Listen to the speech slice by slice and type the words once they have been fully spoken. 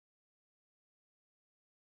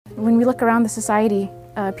when we look around the society,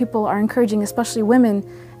 people are encouraging, especially women,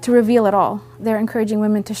 to reveal it all. They're encouraging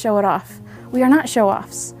women to show it off. We are not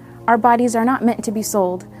show-offs. Our bodies are not meant to be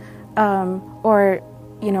sold or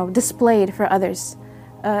displayed for others.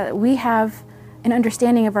 We have an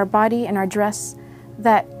understanding of our body and our dress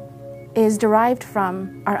that is derived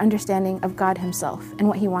from our understanding of God Himself and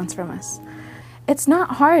what He wants from us. It's not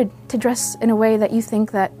hard to dress in a way that you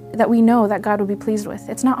think that we know that God will be pleased with.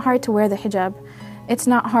 It's not hard to wear the hijab. It's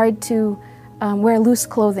not hard to wear loose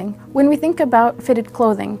clothing. When we think about fitted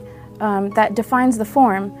clothing that defines the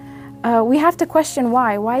form, we have to question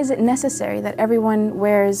why. Why is it necessary that everyone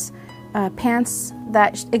wears pants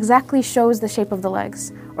that exactly shows the shape of the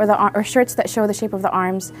legs, or shirts that show the shape of the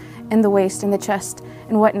arms and the waist and the chest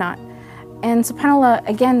and whatnot? And subhanAllah,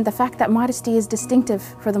 again, the fact that modesty is distinctive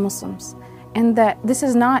for the Muslims, and that this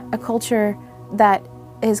is not a culture that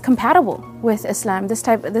is compatible with Islam,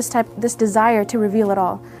 this desire to reveal it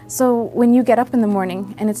all. So when you get up in the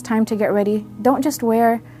morning and it's time to get ready, don't just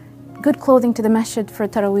wear good clothing to the masjid for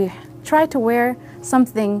Taraweeh. Try to wear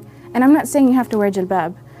something, and I'm not saying you have to wear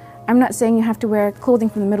jilbab. I'm not saying you have to wear clothing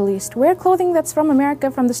from the Middle East. Wear clothing that's from America,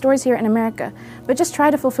 from the stores here in America, but just try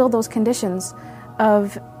to fulfill those conditions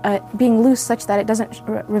of being loose such that it doesn't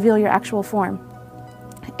reveal your actual form.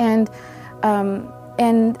 And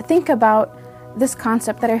think about this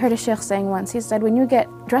concept that I heard a sheikh saying once. He said, when you get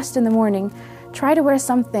dressed in the morning, try to wear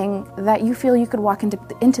something that you feel you could walk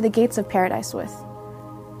into the gates of paradise with.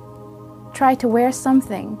 Try to wear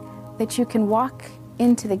something that you can walk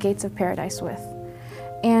into the gates of paradise with.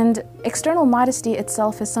 And external modesty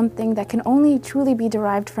itself is something that can only truly be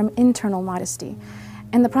derived from internal modesty.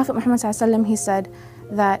 And the Prophet Muhammad ﷺ, he said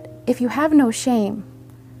that if you have no shame,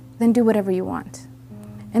 then do whatever you want.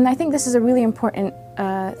 And I think this is a really important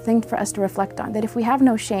thing for us to reflect on, that if we have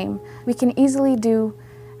no shame, we can easily do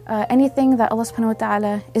anything that Allah subhanahu wa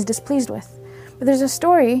ta'ala is displeased with. But there's a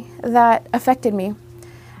story that affected me.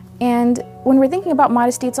 And when we're thinking about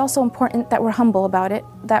modesty, it's also important that we're humble about it,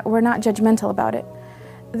 that we're not judgmental about it.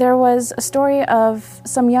 There was a story of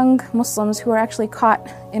some young Muslims who were actually caught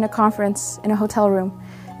in a conference in a hotel room.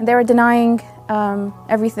 And they were denying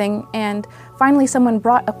everything, and finally someone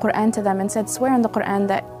brought a Quran to them and said, swear on the Quran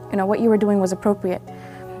that what you were doing was appropriate.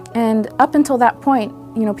 And up until that point,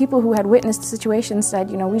 people who had witnessed the situation said,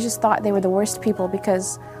 we just thought they were the worst people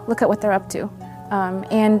because look at what they're up to.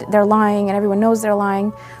 And they're lying, and everyone knows they're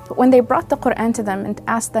lying. But when they brought the Quran to them and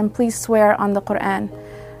asked them, please swear on the Quran,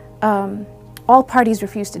 all parties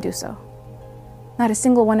refused to do so. Not a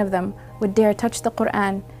single one of them would dare touch the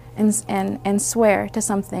Quran and swear to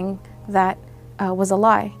something that was a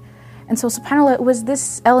lie. And so subhanAllah, it was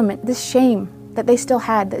this element, this shame that they still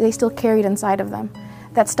had, that they still carried inside of them,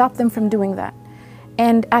 that stopped them from doing that.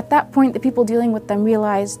 And at that point, the people dealing with them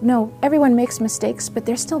realized, no, everyone makes mistakes, but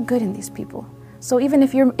there's still good in these people. So even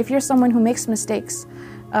if you're someone who makes mistakes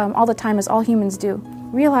all the time, as all humans do,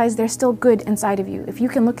 realize there's still good inside of you. If you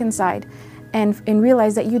can look inside and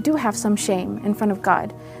realize that you do have some shame in front of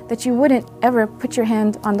God, that you wouldn't ever put your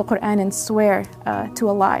hand on the Quran and swear to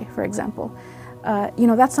a lie, for example.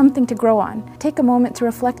 That's something to grow on. Take a moment to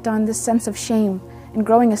reflect on this sense of shame and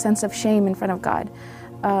growing a sense of shame in front of God.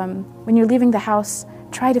 When you're leaving the house,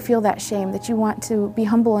 try to feel that shame, that you want to be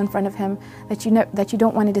humble in front of Him, that you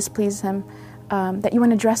don't want to displease Him, that you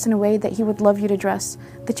want to dress in a way that He would love you to dress,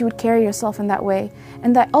 that you would carry yourself in that way,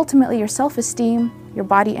 and that ultimately your self-esteem, your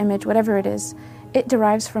body image, whatever it is, it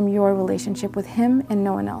derives from your relationship with Him and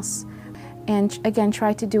no one else. And again,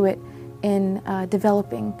 try to do it in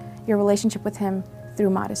developing your relationship with Him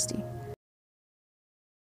through modesty.